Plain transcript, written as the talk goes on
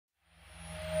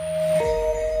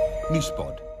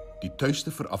Nuuspod, die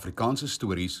tuiste vir Afrikaanse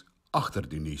stories agter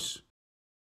die nuus.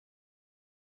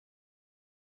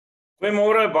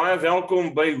 Goeiemôre, baie welkom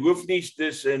by Hoofnuus.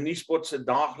 Dis 'n Nuuspod se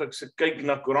daaglikse kyk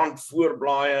na koerant,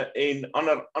 voorblaaie en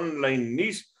ander aanlyn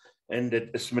nuus. En dit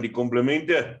is met die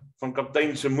komplimente van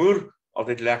Kaptein se Moer.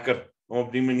 Altyd lekker om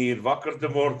op die manier wakker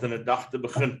te word en 'n dag te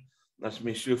begin as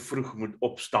mens so vroeg moet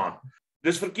opstaan.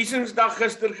 Dis verkiesingsdag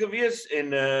gister gewees en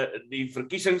die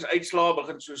verkiesingsuitslae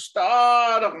begin so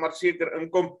stadig maar seker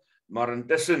inkom, maar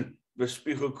intussen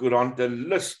bespiegel koerante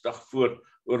lustig voort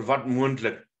oor wat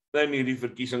moontlik in hierdie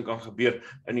verkiesing kan gebeur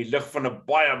in die lig van 'n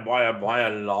baie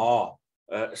lae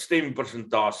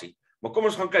stempersentasie. Maar kom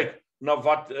ons gaan kyk na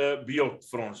wat Beeld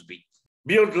vir ons bied.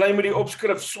 Beeld lei met die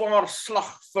opskrif swaar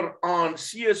slag vir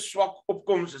ANC, swak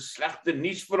opkoms is slegte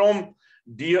nuus vir hom.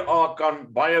 DA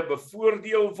kan baie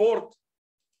bevoordeel word.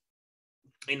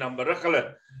 En dan berig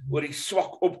hulle oor die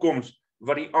swak opkoms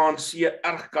wat die ANC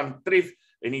erg kan tref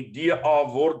en die DA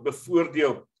word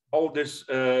bevoordeel, aldus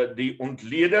die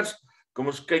ontleders. Kom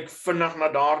ons kyk vinnig na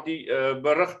daardie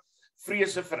berig.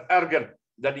 Vrese vererger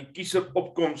dat die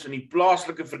kieseropkoms in die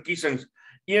plaaslike verkiesings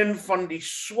een van die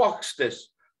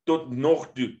swakstes tot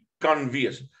nog toe kan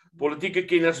wees. Politieke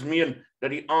kenners meen dat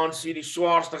die ANC die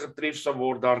swaarste getref sal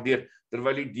word daardeur,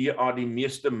 terwyl die DA die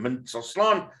meeste munt sal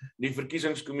slaan. Die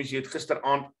verkiesingskommissie het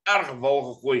gisteraand erg wal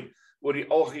gegooi oor die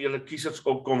algehele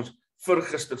kiesersopkoms vir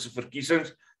gister se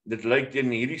verkiesings. Dit lyk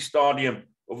teen hierdie stadium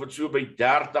of dit so by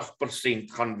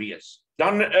 30% gaan wees.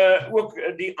 Dan ook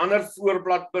die ander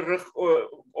voorblad berig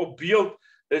op Beeld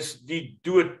is die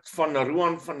dood van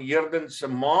Roan van Heerden se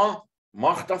ma,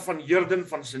 Magda van Heerden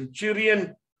van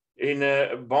Centurion,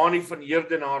 en Bani van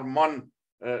Heerden, haar man,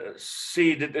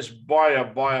 sê dit is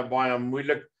baie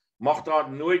moeilik. Magda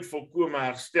het nooit volkome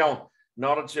herstel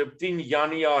nadat sy op 10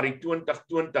 Januarie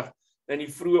 2020 in die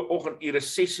vroeë oggendure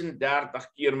 36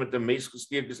 keer met 'n mes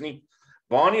gesteek is nie.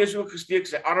 Bani is ook gesteek,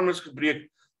 sy arm is gebreek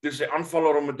toe sy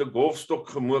aanvaller hom met 'n golfstok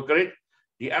gemoker het.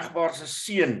 Die egpaar se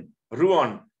seun,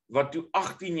 Roan, wat toe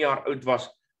 18 jaar oud was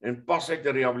en pas uit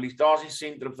 'n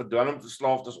rehabilitasiesentrum vir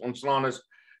dwelmverslaafdes ontslaan is,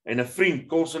 en 'n vriend,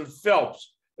 Colson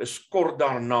Phelps, is kort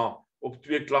daarna op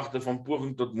 2 klagte van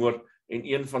poging tot moord en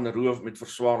een van roof met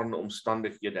verswaarende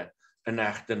omstandighede in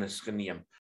hegtenis geneem.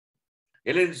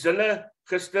 Helen Zille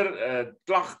gister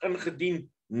klag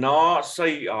ingedien na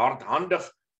sy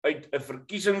hardhandig uit 'n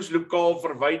verkiesingslokaal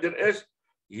verwyder is.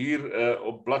 Hier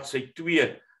op bladsy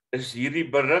 2 is hierdie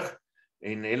berig,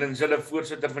 en Helen Zille,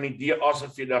 voorsitter van die DA se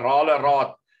Federale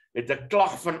Raad, het 'n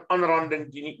klag van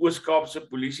aanranding teen die Oos-Kaapse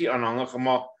polisie aanhange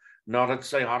gemaak nadat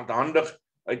sy hardhandig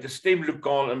uit 'n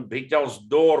stemlokaal in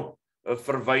Bethelsdorp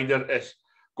verwyder is.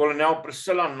 Kolonel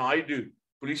Priscilla Naidu,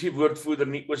 polisiewoordvoerder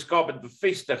in die Oos-Kaap, het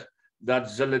bevestig dat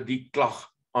Zille die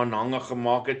klag aanhange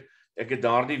gemaak het. Ek het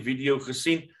daardie video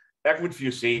gesien. Ek moet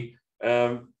vir jou sê,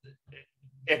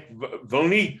 ek wil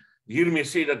nie hiermee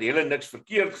sê dat Helen niks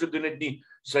verkeerd gedoen het nie.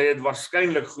 Sy het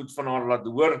waarskynlik goed van haar laat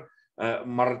hoor,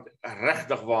 maar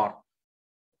regtig waar,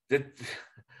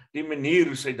 die manier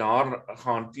hoe sy daar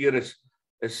gehanteer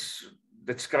is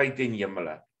dit skree ten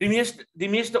hemele. Die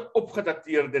meeste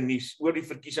opgedateerde nuus oor die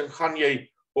verkiesing gaan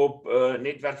jy op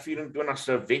Netwerk 24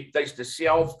 se webtuiste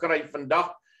self kry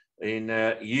vandag,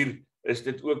 en hier is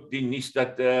dit ook die nuus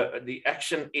dat die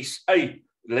Action SA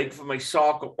lyk vir my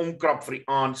sake omkrap vir die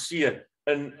ANC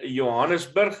in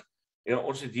Johannesburg. En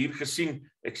ons het hier gesien,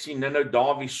 ek sien nou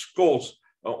Davie Skols,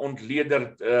 'n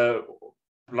ontleder,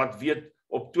 laat weet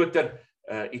op Twitter,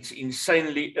 it's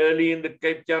insanely early in the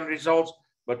Cape Town results,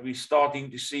 but we're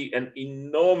starting to see an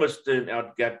enormous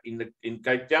turnout gap in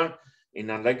Cape Town. En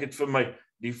dan lyk dit vir my,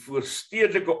 die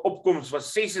voorstedelike opkoms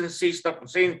was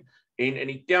 66% en in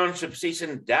die township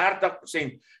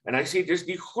 36%. En hy sê dis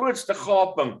die grootste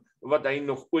gaping wat hy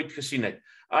nog ooit gesien het.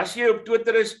 As jy op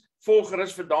Twitter is, volg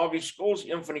gerus vir Davie Skols,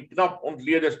 een van die knap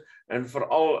ontleders en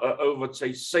veral 'n ou wat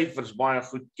sy syfers baie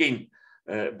goed ken.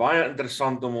 Baie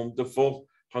interessant om hom te volg.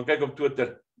 Gaan kyk op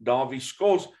Twitter, Davie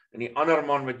Skols, en die ander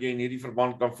man wat jy in hierdie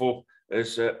verband kan volg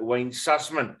is Wayne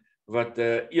Sussman, wat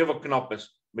ewe knap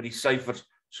is met die syfers.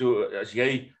 So as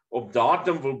jy op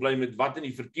datum wil bly met wat in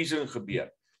die verkiesing gebeur,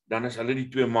 dan is hulle die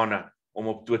twee manne om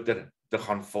op Twitter te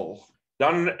gaan volg.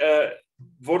 Dan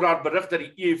word daar berig dat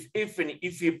die EFF en die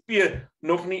IFP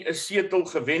nog nie 'n setel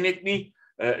gewen het nie.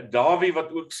 Davie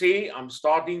wat ook sê, I'm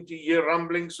starting to hear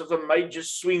rumblings of a major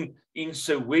swing in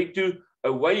Soweto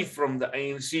away from the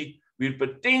ANC. We're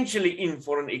potentially in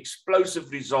for an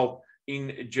explosive result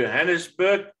in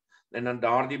Johannesburg. En dan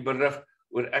daardie berig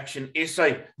oor Action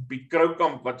SA, Piet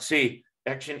Kroukamp wat sê,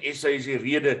 Action SA is die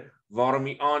rede waarom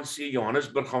die ANC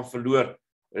Johannesburg gaan verloor.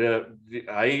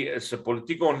 Hy is 'n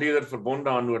politieke ontleder verbonde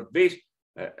aan Noordwes,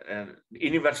 die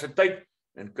universiteit,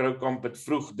 en Kroukamp het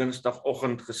vroeg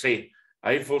Dinsdagoggend gesê,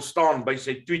 hy volstaan by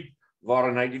sy tweet,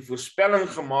 waarin hy die voorspelling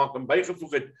gemaak en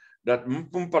bygevoeg het, dat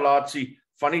Mpumalanga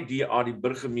van die DA die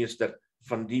burgemeester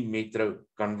van die metro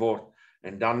kan word.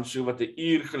 En dan so wat 'n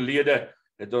uur gelede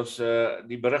het ons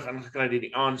die berig ingekry dat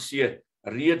die ANC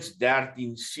reeds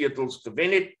 13 setels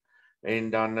gewen het,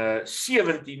 en dan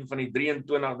 17 van die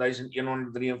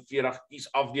 23.143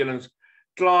 kiesafdelings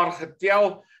klaar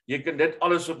getel. Jy kan dit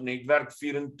alles op Netwerk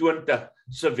 24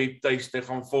 se webtuiste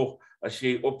gaan volg as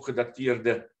jy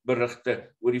opgedateerde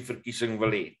berigte oor die verkiesing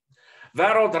wil hê.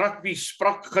 Wêreld Rugby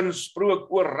sprak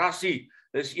gesprook oor rassie.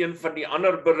 Dis een van die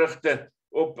ander berigte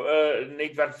op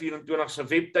Netwerk 24 se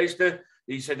webtuiste.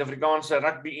 Die Suid-Afrikaanse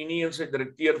Rugby Unie en sy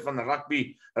direkteur van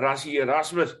rugby, Rassie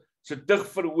Erasmus, se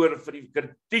tugverhoor vir die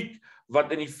kritiek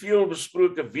wat in die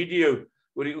veelbesproke video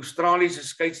oor die Australiese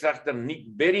skeieregter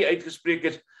Nick Berry uitgespreek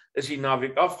is die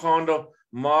naweek afgehandel,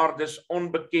 maar dis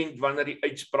onbekend wanneer die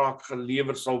uitspraak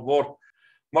gelewer sal word.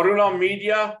 Marula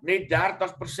Media, net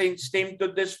 30% stem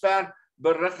tot dusver,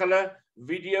 berig hulle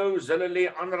video's, hulle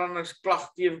lê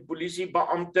aanrandingsklag teen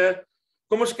polisiebeampte.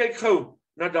 Kom ons kyk gou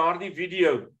na daardie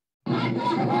video.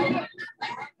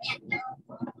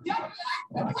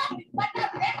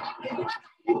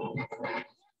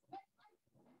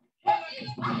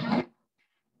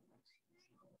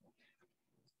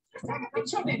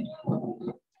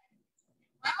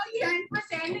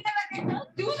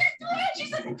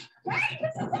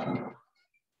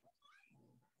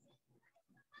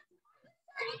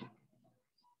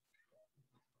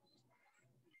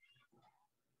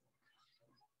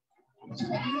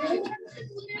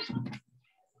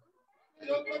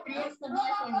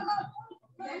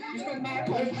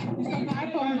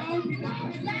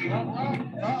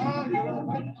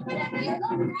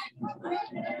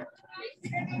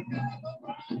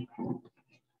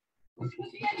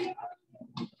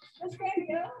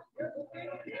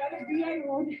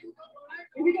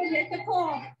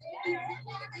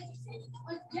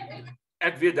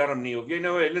 Ek weet daarom nie of jy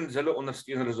nou 'n Helen Zille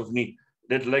ondersteuner is of nie.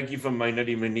 Dit lyk nie vir my na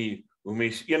die manier hoe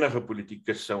mens enige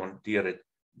politikus sou hanteer het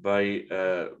by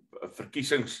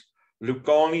verkiesings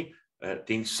lokaal nie,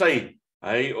 tensy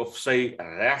hy of sy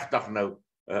regtig nou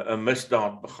 'n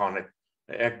misdaad begaan het.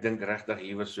 Ek dink regtig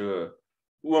hier was so 'n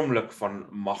oomblik van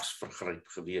magsvergryp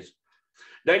gewees.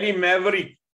 Daily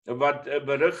Maverick wat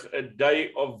berig, a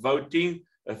day of voting,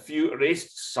 a few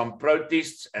arrests, some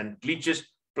protests and glitches,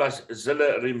 plus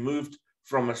Zille removed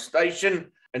from a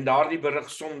station. En daardie berig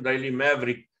som Daily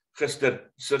Maverick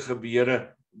gister se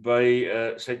gebeure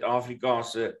by Suid-Afrika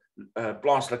se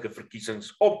plaaslike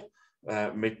verkiesings op,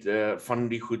 met van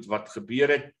die goed wat gebeur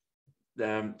het.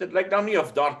 Dit lyk dan nie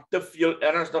of daar te veel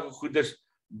ernstige goed is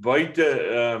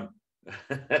buite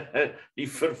die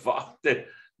verwagte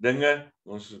dinge.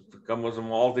 Ons kan ons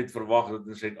altyd verwag dat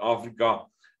in Suid-Afrika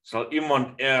sal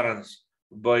iemand ergens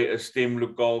by 'n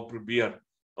stemlokaal probeer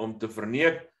om te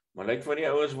verneek, maar lyk van die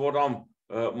ouens word dan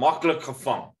maklik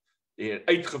gevang,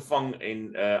 uitgevang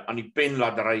en aan die pen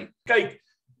laat ry. Kyk,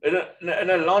 in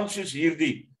 'n land soos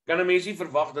hierdie kan 'n mens nie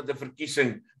verwag dat 'n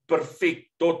verkiesing perfek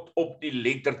tot op die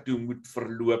letter toe moet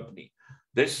verloop nie.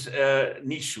 Dis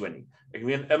nie so nie. Ek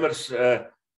meen immers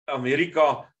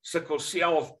Amerika sukkel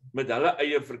self met hulle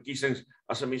eie verkiesings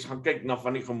as 'n mens gaan kyk na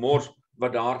van die gemors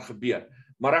wat daar gebeur.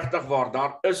 Maar regtig waar,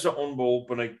 daar is 'n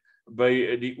onbeholpenheid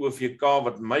by die OVK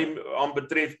wat my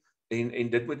aanbetref en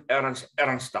dit moet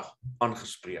ernstig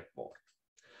aangespreek word.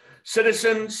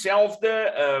 Citizen,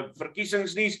 selfde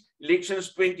verkiesingsnuus,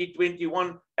 elections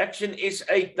 2021, Action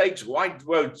SA takes white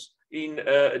votes in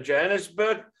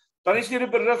Johannesburg. Dan is hier 'n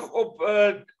berig op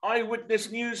Eyewitness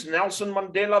News, Nelson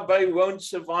Mandela Bay won't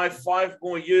survive 5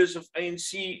 more years of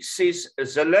ANC, says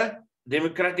Zille.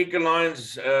 Democratic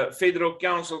Alliance Federal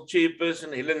Council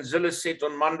Chairperson Helen Zille said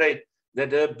on Monday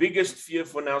that her biggest fear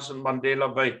for Nelson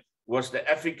Mandela Bay was the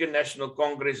African National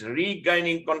Congress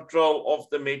regaining control of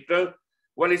the metro.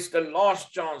 Well, it's the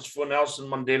last chance for Nelson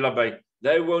Mandela Bay.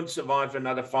 They won't survive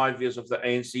another 5 years of the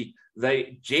ANC.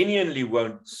 They genuinely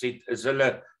won't, said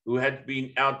Zille, who had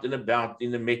been out and about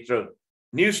in the metro.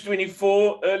 News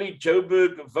 24, early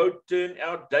Joburg vote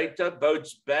turnout data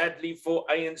bodes badly for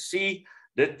ANC.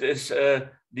 Dit is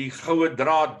die goue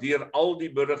draad deur al die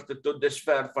berigte tot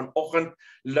dusver vanoggend.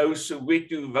 Low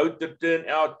Soweto voter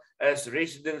turnout as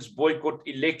residents boycott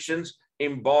elections,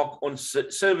 embark on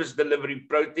service delivery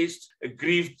protests.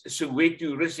 Aggrieved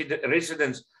Soweto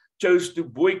residents chose to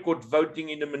boycott voting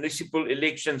in the municipal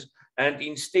elections and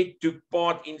instead took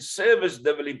part in service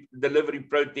delivery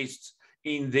protests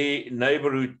in their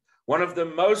neighborhood. One of the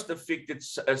most affected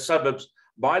suburbs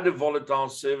by the volatile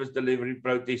service delivery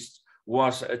protests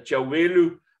was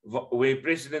Chawelu, where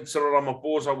President Cyril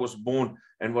Ramaphosa was born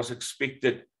and was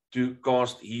expected to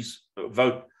cast his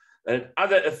vote. And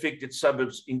other affected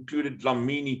suburbs included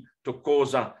Dlamini,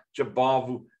 Thokoza,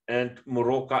 Jabavu, and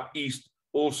Moroka East,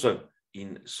 also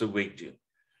in Soweto.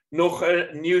 Nog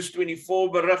 'n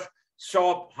News24 berig,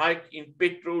 sharp hike in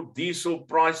petrol, diesel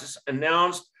prices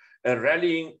announced. A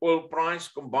rallying oil price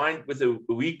combined with a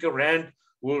weaker rand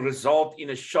will result in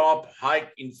a sharp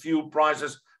hike in fuel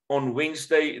prices on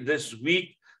Wednesday this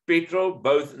week. Petrol,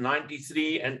 both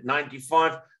 93 and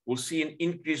 95, will see an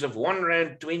increase of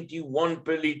R1.21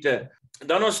 per liter.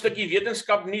 Dan ons stukkie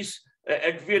wetenskap nuus.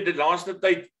 Ek weet die laaste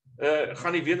tyd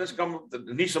gaan die wetenskap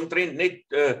nuus omtrent net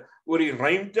oor die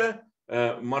ruimte.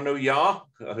 Maar nou ja,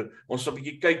 ons sal 'n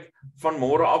bietjie kyk van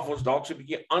môre af, ons dalk so 'n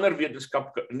bietjie ander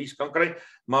wetenskap nuus kan kry,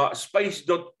 maar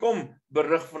space.com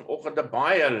berig vanoggend 'n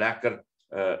baie lekker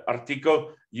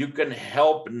artikel. You can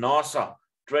help NASA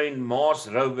train Mars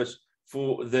rovers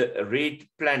for the red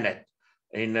planet.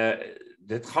 En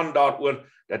dit gaan daaroor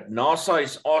dat NASA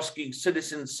is asking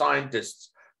citizen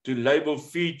scientists to label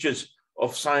features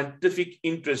of scientific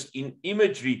interest in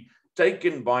imagery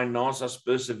taken by NASA's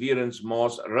Perseverance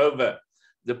Mars rover.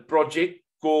 The project,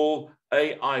 called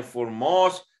AI for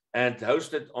Mars and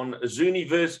hosted on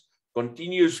Zooniverse,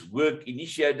 continues work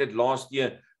initiated last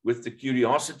year with the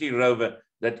Curiosity rover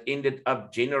that ended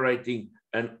up generating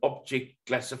an object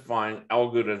classifying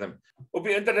algorithm. Op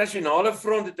die internasionale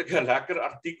front het ek 'n lekker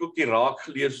artikeltjie raak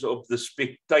gelees op The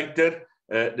Spectator.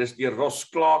 Dis deur Ross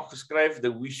Clark geskryf,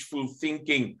 The Wishful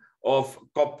Thinking of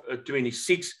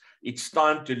COP26. It's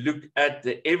time to look at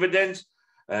the evidence.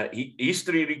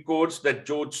 History records that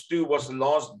George II was the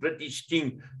last British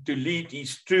king to lead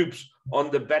his troops on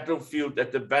the battlefield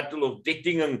at the Battle of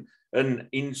Dettingen in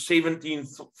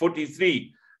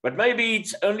 1743. But maybe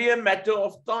it's only a matter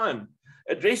of time.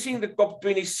 Addressing the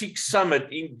COP26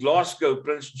 summit in Glasgow,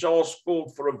 Prince Charles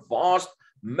called for a vast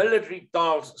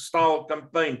military-style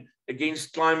campaign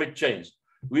against climate change.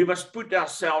 We must put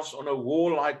ourselves on a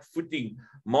warlike footing,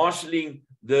 marshalling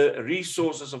the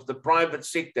resources of the private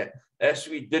sector as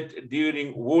we did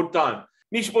during wartime.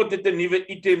 Nuuspod het 'n nuwe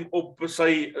item op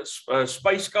sy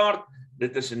spyskaart.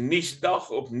 Dit is 'n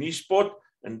nuusdag op Nuuspod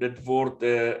en dit word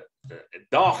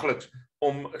daagliks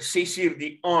om 6:00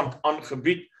 die aand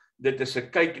aangebied. Dit is 'n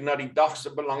kyk na die dag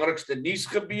se belangrikste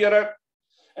nuusgebeure.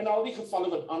 In al die gevalle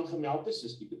wat aangemeld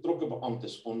is die betrokke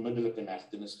beamptes onmiddellik in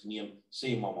hegtenis geneem,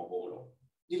 sê Mamabolo.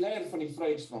 Die leier van die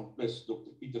Vryheidsfront Plus,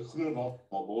 Dr. Pieter Groenewald,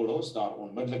 Mamabolo, is daar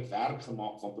onmiddellik werk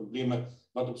gemaak van probleme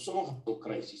wat op sommige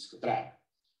krisis getrek.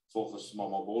 Volgens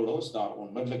Mamabolo is daar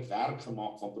onmiddellik werk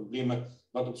gemaak van probleme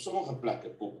wat op sommige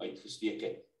plekke kop uitgesteek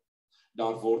het.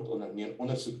 Daar word onder meer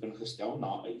ondersoek ingestel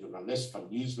na 'n joernalis van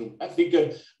Newsroom Africa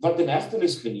wat in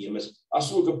hegtenis geneem is,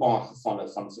 asook 'n paar gevalle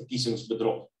van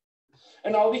verkiesingsbedrog.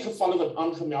 In al die gevalle wat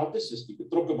aangemeld is die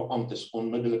betrokke beamptes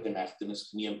onmiddellik in hegtenis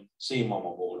geneem, sê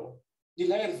Mamabolo. Die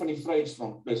leier van die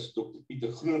Vryheidsfront Plus, Dr.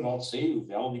 Pieter Groenewald, sê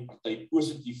hoewel die party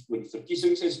positief oor die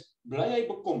verkiesings is, bly hy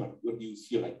bekommerd oor die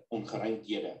hoeveelheid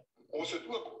ongeruimdhede. Ons het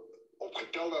ook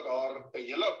opgetel dat daar 'n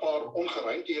hele paar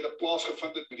ongeruimdhede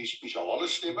plaasgevind het met die spesiale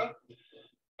stemme.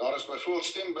 Daar is byvoorbeeld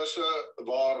stembusse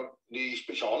waar die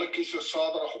spesiale kiesers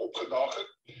Saterdag opgedaag het,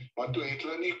 maar toe het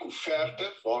hulle nie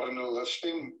koeverte waarin hulle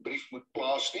stembrief moet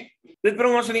plaas nie. Dit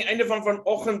bring ons aan die einde van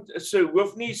vanoggend se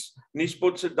hoofnuus,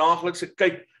 Nuuspod se daaglikse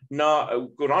kyk na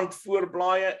koerant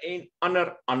voorblaaie en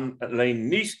ander aanlyn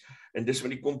nuus. En dis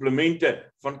met die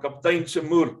komplimente van Kaptein se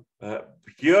Moer.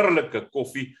 Heerlike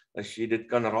koffie, as jy dit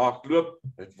kan raakloop.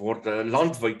 Dit word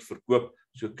landwyd verkoop,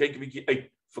 so kyk 'n bietjie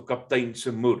uit vir Kaptein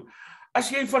se Moer. As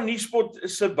jy van Nuuspod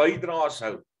se bydraes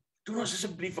hou, doen ons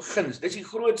asseblief 'n guns. Dis die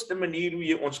grootste manier hoe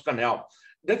jy ons kan help.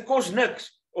 Dit kos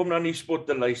niks om na Nuuspod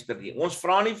te luister nie. Ons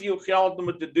vra nie vir jou geld om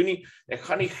dit te doen nie. Ek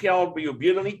gaan nie geld by jou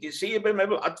bedel nie. Jy sê jy by my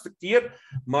wil adverteer,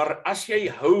 maar as jy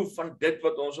hou van dit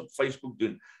wat ons op Facebook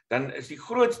doen, dan is die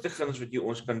grootste guns wat jy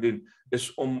ons kan doen,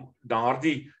 is om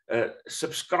daardie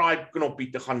subscribe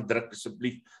knoppie te gaan druk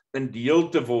asseblief, en deel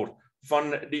te word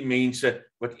van die mense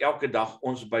wat elke dag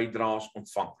ons bydraes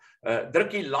ontvang.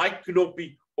 Druk die like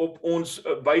knoppie op ons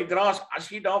bydraes, as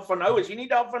jy daarvan hou. As jy nie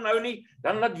daarvan hou nie,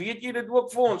 dan laat weet jy dit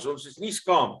ook vir ons. Ons is nie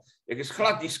skaam. Ek is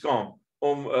glad nie skaam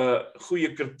om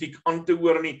goeie kritiek aan te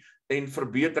hoor nie en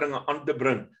verbeteringe aan te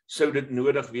bring, sou dit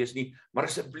nodig wees nie, maar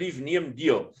asseblief neem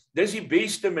deel. Dis die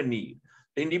beste manier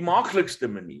en die maklikste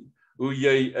manier hoe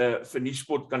jy vir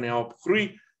Nuuspod kan help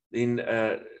groei en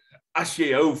as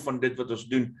jy hou van dit wat ons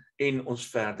doen en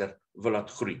ons verder wil laat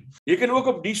groei. Jy kan ook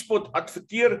op Nuuspod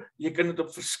adverteer, jy kan dit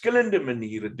op verskillende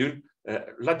maniere doen.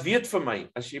 Laat weet vir my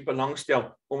as jy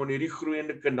belangstel om in hierdie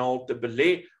groeiende kanaal te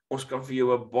belê. ons kan vir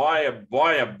jou 'n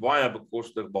baie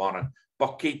bekostigbare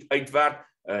pakket uitwerk,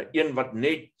 een wat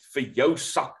net vir jou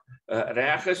sak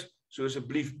reg is. So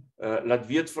asseblief laat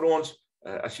weet vir ons,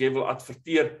 as jy wil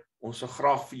adverteer, ons sal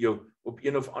graag vir jou op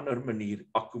een of ander manier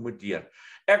akkommodeer.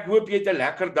 Ek hoop jy het 'n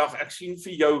lekker dag. Ek sien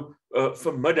vir jou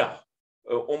vanmiddag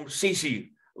om 6:00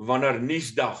 wanneer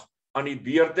nuusdag aan die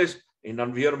beurt is, en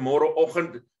dan weer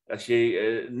môreoggend, as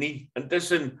jy nie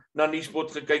intussen na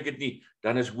Nuuspod gekyk het nie,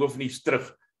 dan is Hoofnuus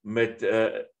terug met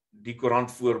die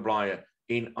koerant voorblaaie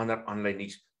en ander aanlyn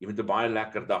nuus. Jy moet 'n baie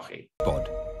lekker dag hê. Pod,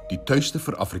 die tuiste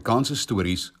vir Afrikaanse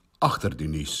stories agter die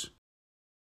nuus.